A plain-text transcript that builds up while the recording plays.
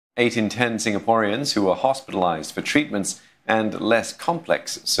8 in 10 Singaporeans who were hospitalised for treatments and less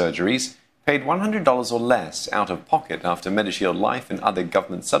complex surgeries paid $100 or less out of pocket after MediShield Life and other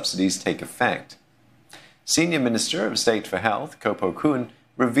government subsidies take effect. Senior Minister of State for Health, Koh Poh Koon,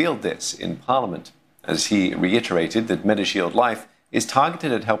 revealed this in Parliament, as he reiterated that MediShield Life is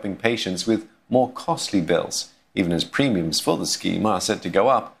targeted at helping patients with more costly bills, even as premiums for the scheme are set to go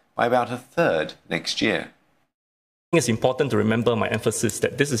up by about a third next year. It's important to remember my emphasis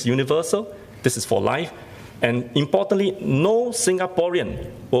that this is universal, this is for life, and importantly, no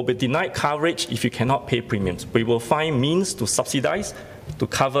Singaporean will be denied coverage if you cannot pay premiums. We will find means to subsidize, to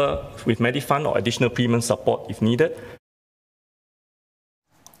cover with MediFund or additional premium support if needed.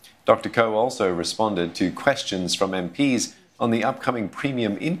 Dr. Koh also responded to questions from MPs on the upcoming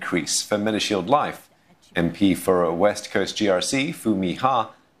premium increase for MediShield Life. MP for West Coast GRC, Foo Mee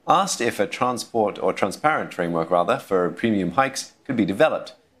Ha, asked if a transparent framework for premium hikes could be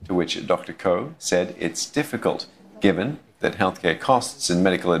developed, to which Dr. Koh said it's difficult, given that healthcare costs and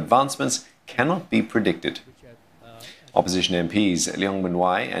medical advancements cannot be predicted. Opposition MPs Leong Mun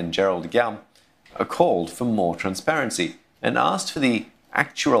Wai and Gerald Giam called for more transparency and asked for the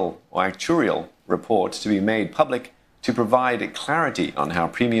actuarial report to be made public to provide clarity on how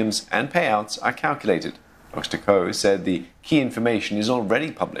premiums and payouts are calculated. Dr. Koh said the key information is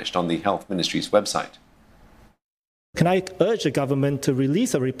already published on the Health Ministry's website. Can I urge the government to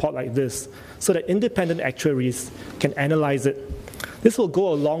release a report like this so that independent actuaries can analyze it? This will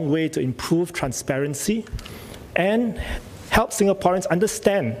go a long way to improve transparency and help Singaporeans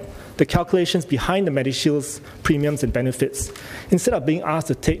understand the calculations behind the MediShield's premiums and benefits, instead of being asked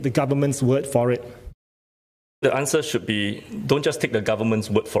to take the government's word for it. The answer should be, don't just take the government's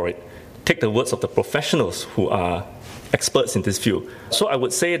word for it. Take the words of the professionals who are experts in this field. So I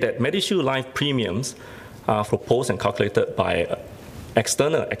would say that MediShield Life premiums are proposed and calculated by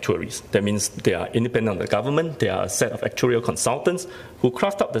external actuaries. That means they are independent of the government. They are a set of actuarial consultants who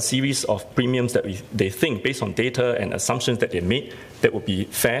craft up the series of premiums that they think, based on data and assumptions that they made, that would be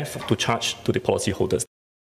fair to charge to the policyholders.